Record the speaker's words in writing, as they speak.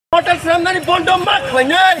Hotel Syandan bondo mat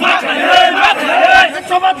khainai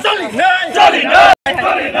sobat chali nei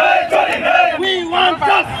we want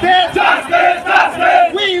justice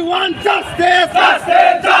we want justice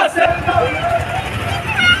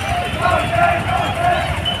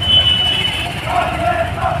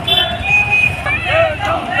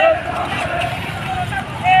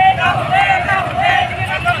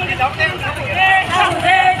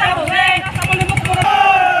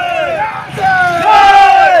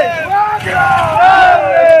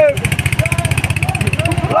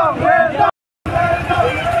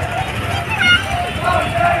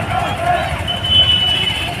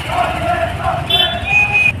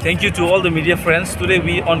Thank you to all the media friends. Today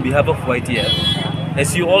we on behalf of YTF.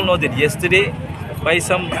 As you all know that yesterday by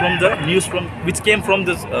some from the news which came from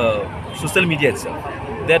the social media itself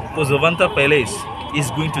that Jovanta Palace is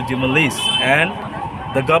going to demolish and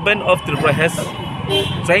the government of Tripura has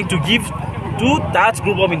trying to give to Taj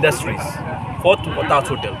group of industries for Taj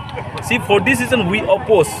Hotel. See, for this reason we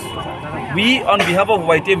oppose. We on behalf of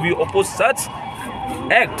YTF we oppose such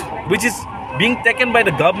act which is being taken by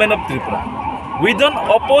the government of Tripura. We don't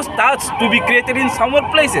oppose Taj to be created in some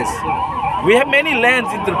places. We have many lands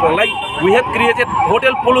in Tripura, like we have created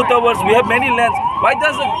Hotel Polo Towers, we have many lands. Why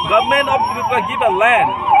does the government of Tripura give a land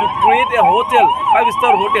to create a hotel,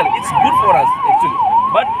 5-star hotel? It's good for us actually.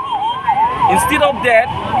 But instead of that,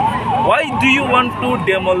 why do you want to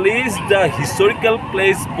demolish the historical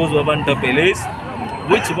place Jovanta Palace,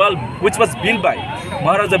 which was built by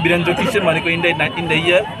Maharaja Birendra Kishan Maniko in the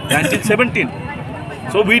year 1917?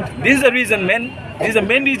 So this is the reason, this is the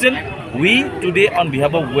main reason we today on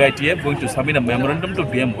behalf of YTF going to submit a memorandum to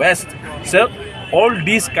DM West. So all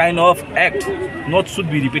these kind of act not should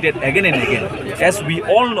be repeated again and again. As we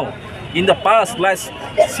all know, in the past last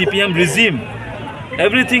CPM regime,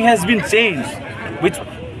 everything has been changed. Which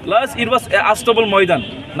last it was Astable Maidan,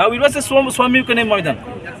 now it was a Swami Kane Maidan,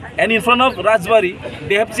 and in front of Rajbari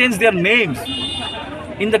they have changed their names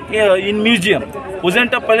in the in museum.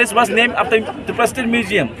 Jovanta Palace was named after the Tripura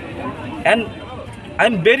Museum, and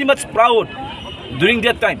I'm very much proud. During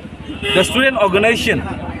that time, the student organization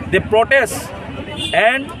they protest,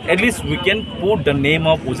 and at least we can put the name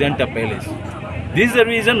of Jovanta Palace. This is the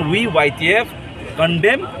reason we YTF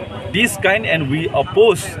condemn this kind and we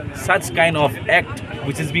oppose such kind of act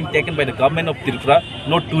which is being taken by the government of Tripura,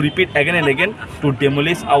 not to repeat again and again to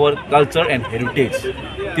demolish our culture and heritage.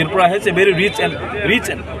 Tripura has a very rich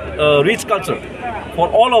culture for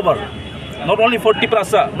all over, not only for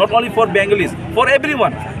Tripura, not only for Bengalis, for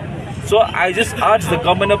everyone. So I just urge the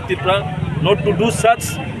government of Tripura not to do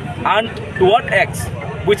such untoward acts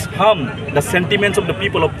which harm the sentiments of the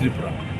people of Tripura.